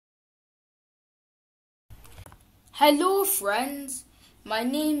Hello friends, my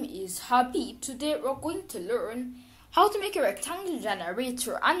name is Habib. Today we're going to learn how to make a rectangle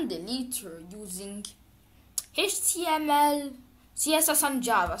generator and deleter using HTML, CSS and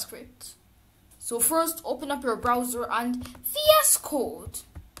JavaScript. So first open up your browser and VS Code.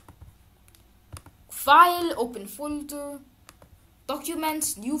 File, open folder,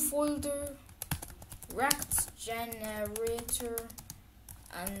 Documents, new folder, rect generator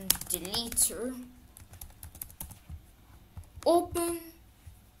and deleter. Open.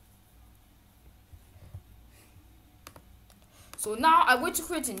 So now I'm going to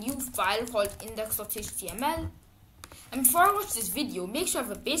create a new file called index.html. And before I watch this video, make sure you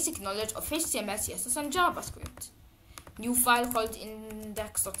have a basic knowledge of HTML, CSS and JavaScript. New file called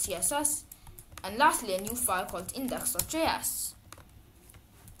index.css. And lastly, a new file called index.js.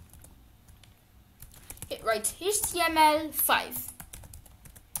 Write HTML5.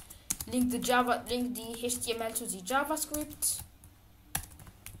 Link the HTML to the JavaScript.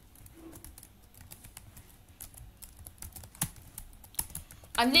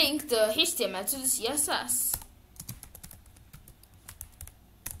 And link the HTML to the CSS.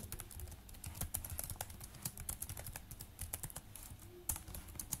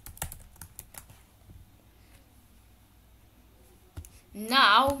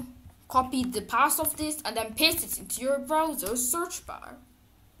 Now, copy the path of this and then paste it into your browser search bar.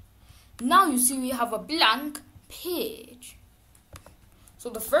 Now you see we have a blank page. So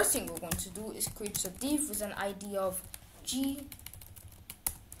the first thing we're going to do is create a div with an ID of G,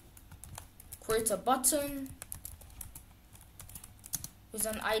 create a button with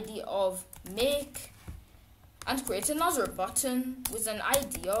an ID of make, and create another button with an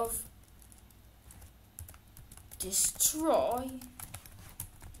ID of destroy.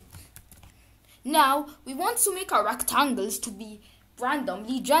 Now we want to make our rectangles to be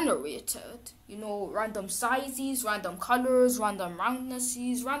randomly generated, random sizes, random colors, random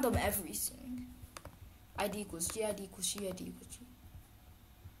roundnesses, random everything. ID equals G, ID equals G, ID equals G.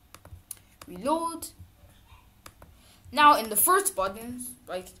 Reload. Now in the first button,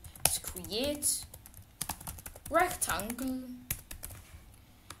 create rectangle,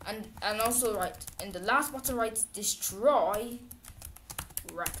 and also in the last button write destroy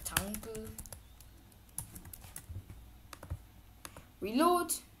rectangle.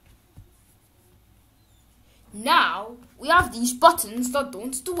 Reload. Now we have these buttons that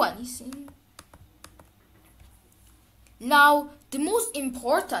don't do anything. Now the most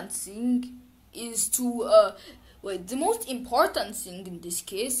important thing is to the most important thing in this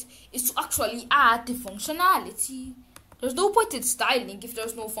case is to actually add the functionality. There's no point in styling if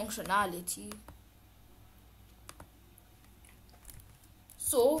there's no functionality.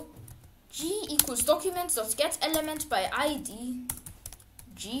 So G equals documents.getElement by ID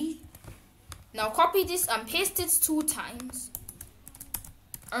G. Now copy this and paste it 2 times.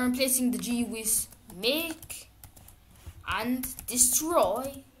 I'm replacing the G with make and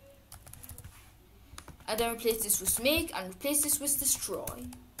destroy. And then replace this with make and replace this with destroy.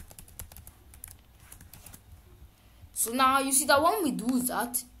 So now you see that when we do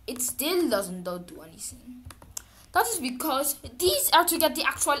that, it still doesn't do anything. That is because these are to get the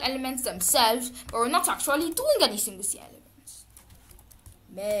actual elements themselves, but we're not actually doing anything with the elements.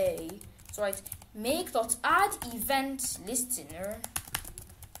 So make.add event listener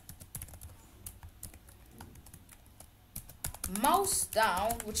mouse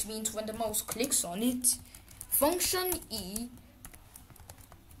down, which means when the mouse clicks on it, function E,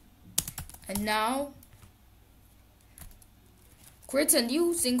 and now create a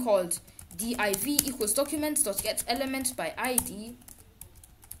new thing called div equals documents.getElement by ID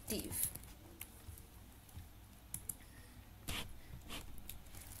div.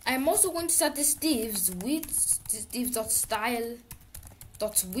 I'm also going to set this div's width, this div.style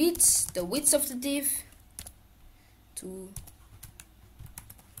 .width, the width of the div, to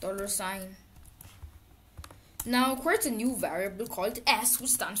 $. Now create a new variable called s,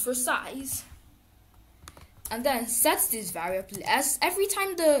 which stands for size. And then set this variable s every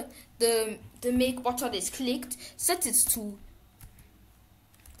time the make button is clicked, set it to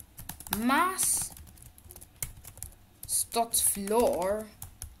mass.floor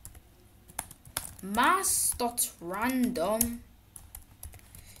mass.random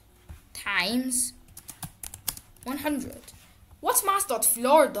times 100. What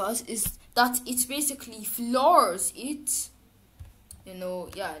mass.floor does is that it basically floors it. I'm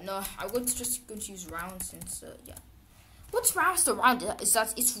going to use round since, What rounds around it is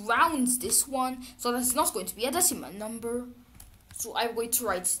that it rounds this one so that it's not going to be a decimal number. So I'm going to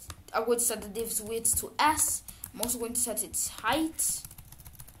set the div's width to s. I'm also going to set its height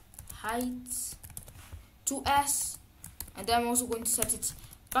to S, and then I'm also going to set its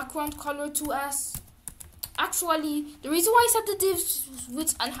background color to S. Actually, the reason why I set the div's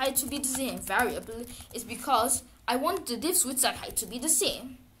width and height to be the same variable is because I want the div's width and height to be the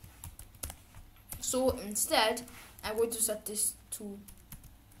same. So instead, I'm going to set this to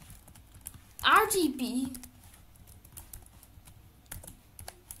RGB,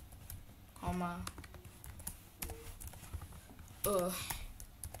 comma,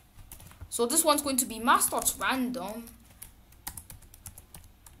 so this one's going to be mass.random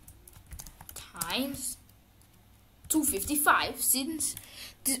times 255, since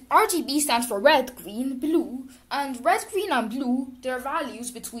the RGB stands for red, green, blue, and red, green, and blue, their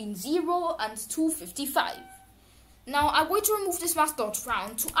values between 0 and 255. Now I'm going to remove this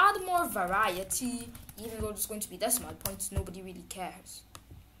mass.round to add more variety, even though there's going to be decimal points, nobody really cares.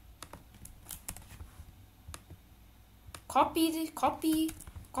 Copy,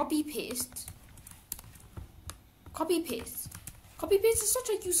 paste. Copy, paste. Copy, paste is such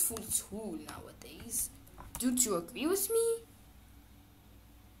a useful tool nowadays. Don't you agree with me?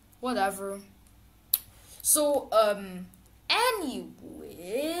 Whatever. So,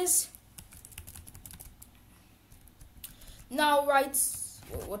 anyways. Now, right,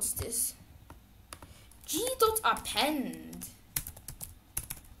 what's this? G.append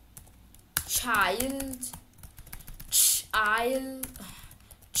child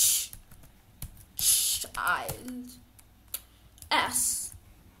S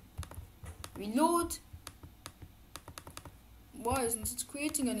reload. Why isn't it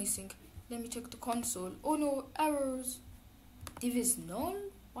creating anything? Let me check the console. Oh no, errors. Div is null?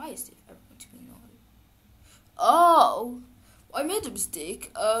 Why is div ever going to be null? Oh, I made a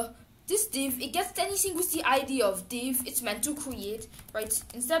mistake. This div, it gets anything with the ID of div it's meant to create. Right,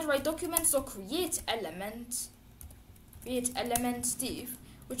 instead write documents or create element div,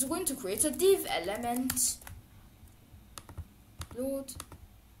 which is going to create a div element. Load.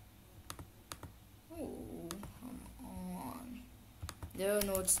 Oh, come on.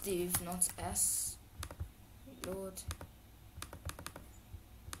 No, it's div, not S. Load.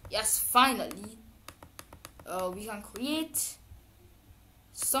 Yes, finally. We can create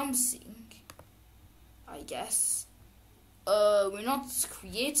something, I guess. We're not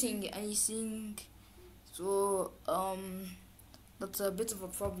creating anything, so that's a bit of a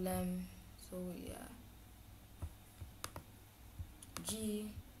problem. So yeah,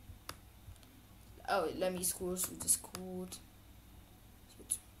 let me scroll through this code.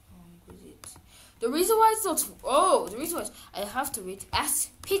 What's wrong with it? The reason why it's not, the reason why I have to read as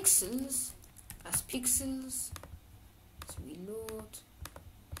pixels. So reload.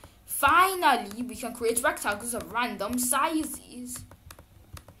 Finally, we can create rectangles of random sizes.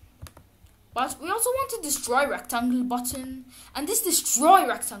 But we also want to destroy rectangle button. And this destroy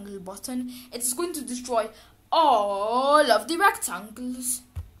rectangle button, it's going to destroy all of the rectangles.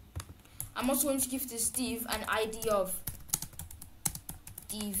 I'm also going to give this div an ID of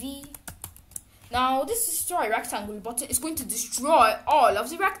dv. Now, this destroy rectangle button is going to destroy all of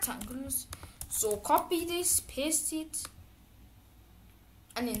the rectangles. So copy this, paste it,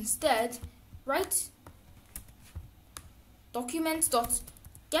 and instead write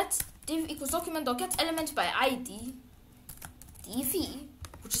document.get div equals document.get element by ID dv,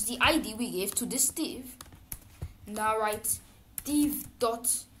 which is the ID we gave to this div. Now write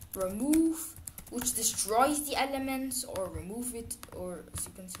div.remove, which destroys the elements, or remove it, or as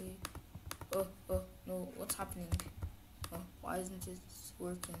you can say, no, what's happening? Why isn't it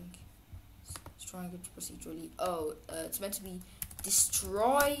working? Let's try and get procedurally. It's meant to be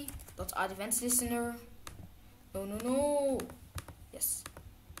destroy.add events listener. No. Yes.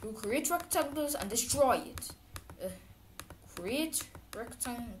 You create rectangles and destroy it. Create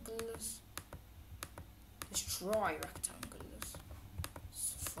rectangles. Destroy rectangles.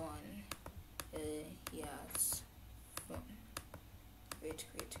 It's fun. Yeah, it's fun. Create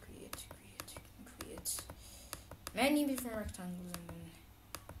many different rectangles and then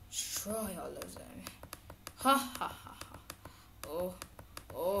destroy all of them. Ha.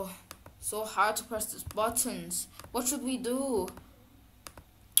 Oh, so hard to press these buttons. What should we do?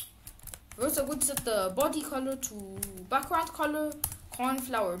 First, I'm going to set the body color to background color,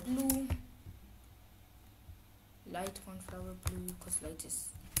 cornflower blue. Light cornflower blue, because light is,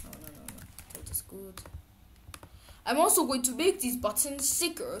 no. Light is good. I'm also going to make these buttons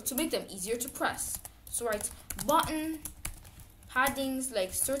thicker to make them easier to press. So write button paddings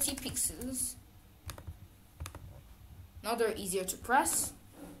like 30 pixels. Now they're easier to press.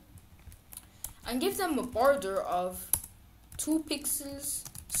 And give them a border of 2 pixels,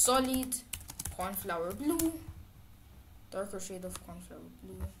 solid cornflower blue, darker shade of cornflower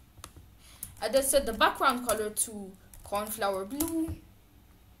blue. I just set the background color to cornflower blue.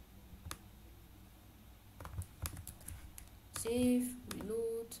 Save,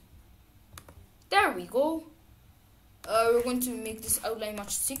 reload. There we go. We're going to make this outline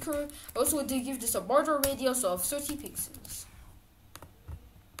much thicker. Also, they give this a border radius of 30 pixels.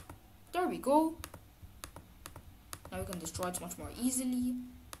 There we go. Now we can destroy it much more easily.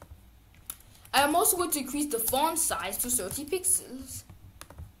 I am also going to increase the font size to 30 pixels.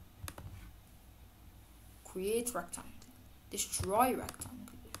 Create rectangle. Destroy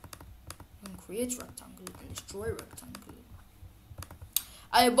rectangle. And create rectangle and destroy rectangle.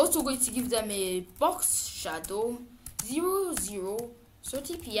 I am also going to give them a box shadow 0, 0,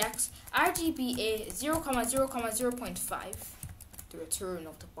 30px, RGBA 0, 0,5. The return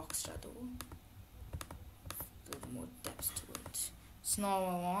of the box shadow. A little more depth to it. So now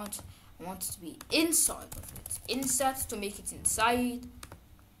I want it to be inside of it. Inset to make it inside.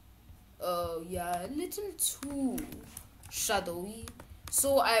 Yeah, a little too shadowy.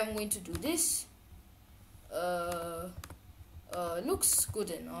 So I am going to do this. Looks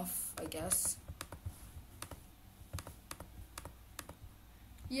good enough, I guess.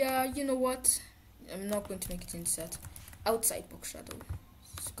 Yeah, you know what? I'm not going to make it inset. Outside box shadow.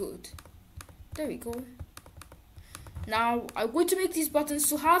 It's good. There we go. Now, I'm going to make these buttons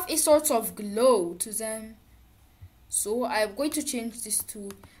to have a sort of glow to them. So, I'm going to change this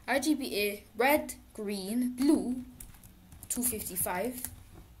to RGBA red, green, blue, 255.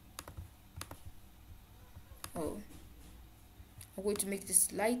 Oh. I'm going to make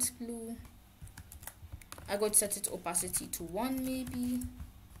this light blue. I'm going to set its opacity to 1 maybe.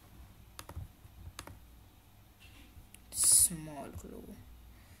 Small glow.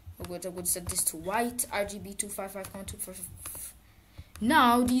 I'm going to set this to white, RGB 255.255.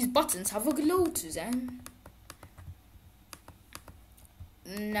 Now these buttons have a glow to them.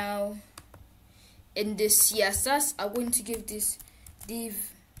 Now in this CSS, I'm going to give this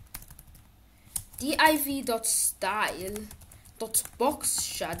div.style.box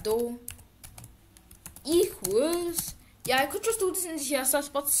shadow equals. Yeah, I could just do this in the CSS,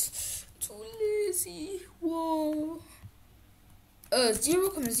 but too lazy. Whoa.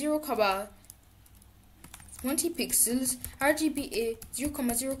 0, 0, 20 pixels, RGBA 0,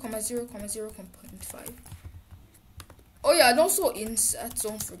 0, 0, 0.5. Oh yeah, and also inset,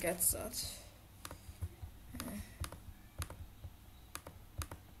 don't forget that.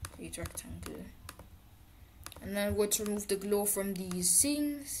 Create rectangle. And then I'm going to remove the glow from these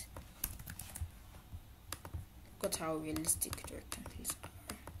things. Look at how realistic the rectangles are.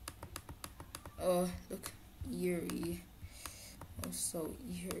 Oh, look, eerie. Oh, so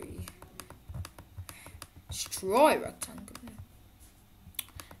eerie. Destroy rectangle.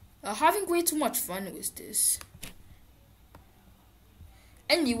 Having way too much fun with this.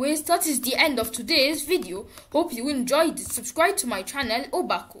 Anyways, that is the end of today's video. Hope you enjoyed it. Subscribe to my channel,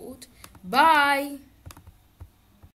 ObaCode. Bye.